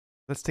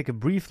Let's take a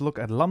brief look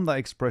at Lambda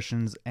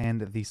Expressions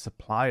and the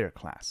supplier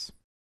class.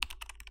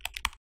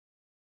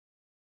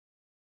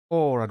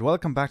 Alright,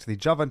 welcome back to the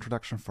Java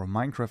introduction for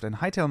Minecraft and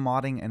Hightail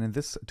modding, and in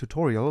this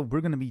tutorial we're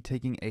going to be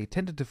taking a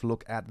tentative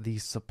look at the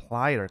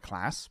supplier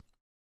class.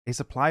 A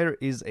supplier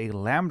is a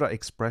Lambda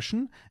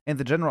expression, and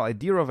the general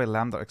idea of a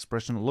Lambda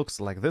expression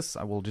looks like this.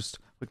 I will just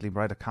quickly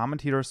write a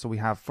comment here. So we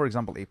have, for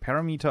example, a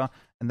parameter,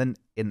 and then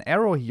an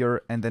arrow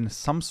here, and then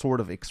some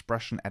sort of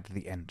expression at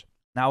the end.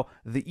 Now,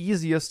 the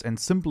easiest and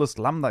simplest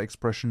Lambda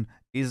expression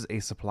is a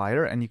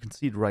supplier, and you can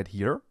see it right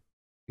here.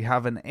 We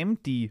have an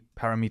empty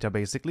parameter,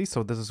 basically,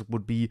 so this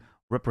would be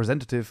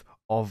representative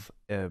of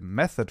a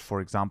method, for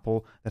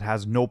example, that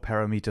has no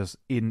parameters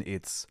in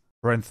its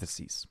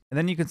parentheses. And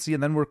then you can see,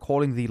 and then we're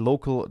calling the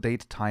local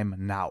date time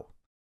now.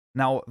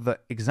 Now, the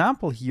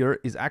example here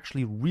is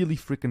actually really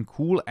freaking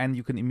cool, and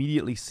you can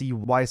immediately see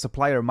why a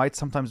supplier might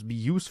sometimes be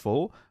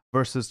useful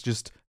versus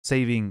just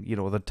saving,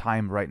 the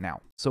time right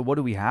now. So what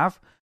do we have?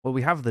 Well,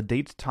 we have the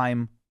date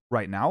time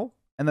right now,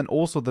 and then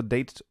also the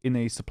date in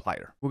a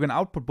supplier. We're going to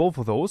output both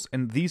of those,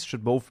 and these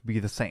should both be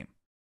the same.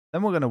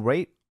 Then we're going to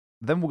wait.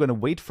 Then we're going to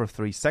wait for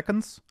 3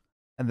 seconds,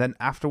 and then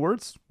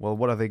afterwards, well,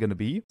 what are they going to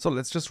be? So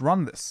let's just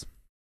run this.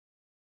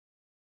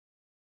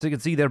 So you can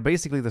see they're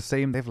basically the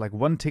same. They have like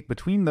one tick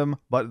between them,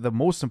 but the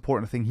most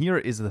important thing here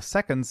is the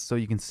seconds. So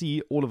you can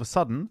see all of a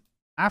sudden,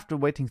 after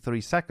waiting 3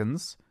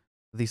 seconds,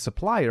 the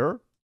supplier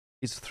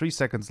is 3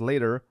 seconds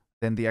later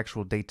than the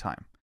actual date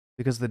time,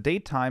 because the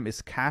date time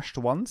is cached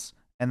once,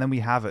 and then we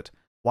have it.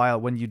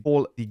 While when you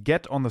call the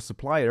get on the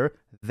supplier,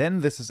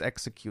 then this is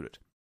executed.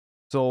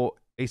 So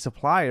a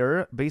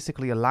supplier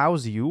basically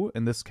allows you,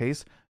 in this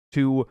case,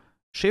 to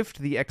shift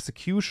the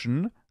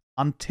execution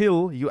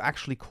until you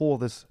actually call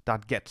this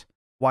 .get.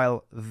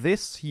 While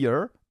this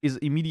here is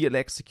immediately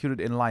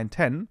executed in line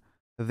 10,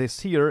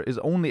 this here is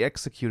only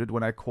executed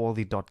when I call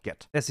the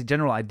 .get. That's the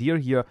general idea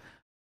here.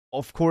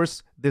 Of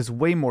course, there's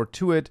way more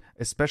to it,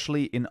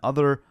 especially in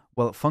other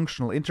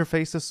functional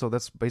interfaces. So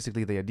that's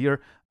basically the idea.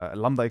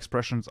 Lambda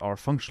expressions are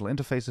functional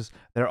interfaces.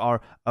 There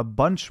are a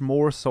bunch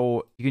more,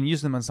 so you can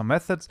use them in some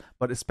methods,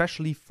 but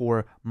especially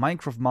for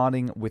Minecraft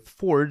modding with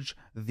Forge,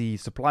 the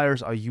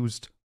suppliers are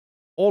used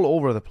all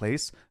over the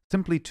place,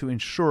 simply to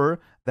ensure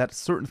that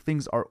certain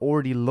things are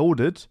already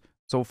loaded.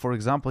 So for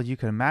example, you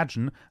can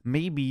imagine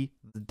maybe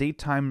the date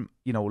time,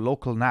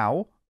 local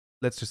now,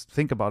 let's just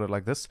think about it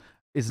like this,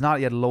 is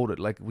not yet loaded.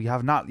 Like, we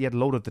have not yet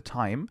loaded the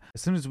time. As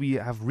soon as we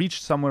have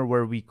reached somewhere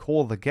where we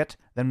call the get,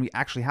 then we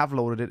actually have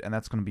loaded it, and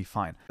that's going to be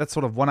fine. That's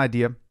sort of one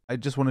idea. I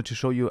just wanted to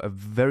show you a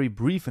very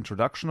brief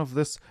introduction of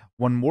this.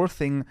 One more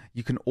thing,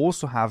 you can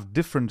also have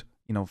different,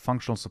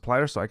 functional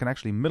suppliers. So I can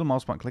actually middle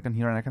mouse button click on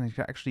here, and I can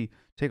actually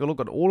take a look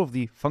at all of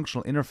the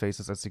functional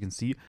interfaces, as you can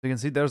see. You can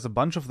see there's a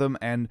bunch of them,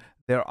 and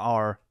there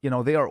are,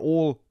 they are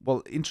all,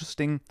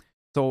 interesting.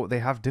 So they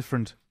have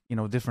different,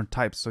 different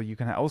types. So you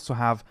can also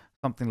have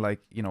something like,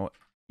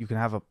 you can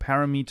have a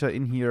parameter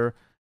in here,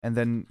 and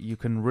then you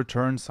can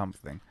return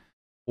something.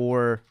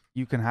 Or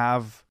you can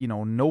have,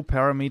 no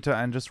parameter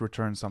and just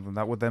return something.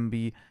 That would then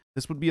be,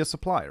 this would be a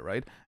supplier,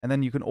 right? And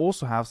then you can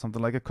also have something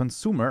like a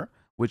consumer,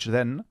 which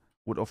then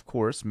would, of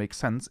course, make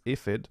sense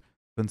if it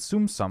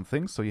consumes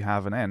something. So you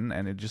have an N,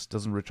 and it just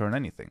doesn't return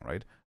anything,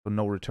 right? So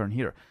no return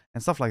here,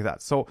 and stuff like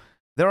that. So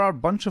there are a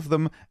bunch of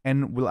them,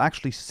 and we'll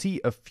actually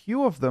see a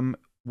few of them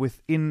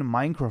within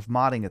Minecraft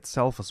modding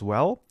itself as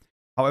well.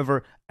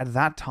 However, at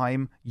that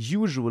time,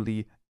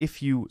 usually,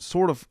 if you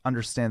sort of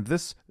understand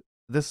this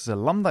is a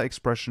Lambda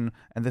expression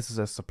and this is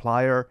a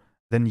supplier,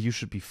 then you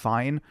should be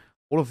fine.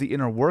 All of the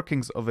inner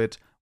workings of it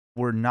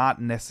were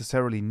not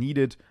necessarily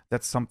needed.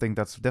 That's something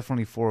that's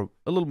definitely for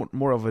a little bit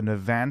more of an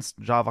advanced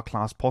Java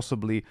class,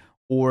 possibly,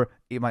 or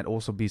it might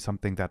also be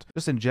something that,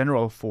 just in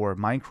general for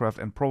Minecraft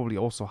and probably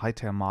also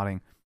Hightail modding,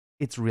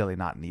 it's really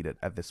not needed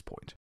at this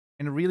point.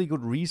 And a really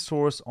good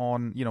resource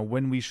on,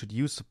 when we should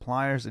use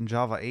suppliers in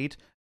Java 8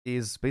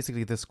 is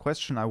basically this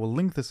question. I will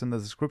link this in the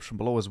description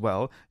below as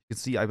well. You can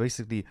see I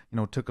basically,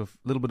 took a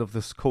little bit of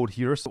this code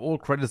here. So all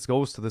credits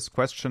goes to this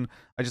question.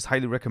 I just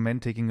highly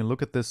recommend taking a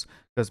look at this,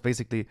 because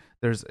basically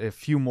there's a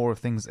few more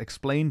things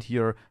explained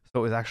here.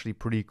 So it's actually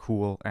pretty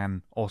cool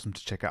and awesome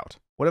to check out.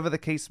 Whatever the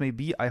case may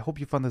be, I hope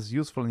you found this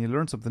useful and you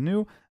learned something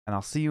new, and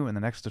I'll see you in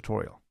the next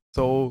tutorial.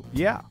 So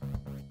yeah,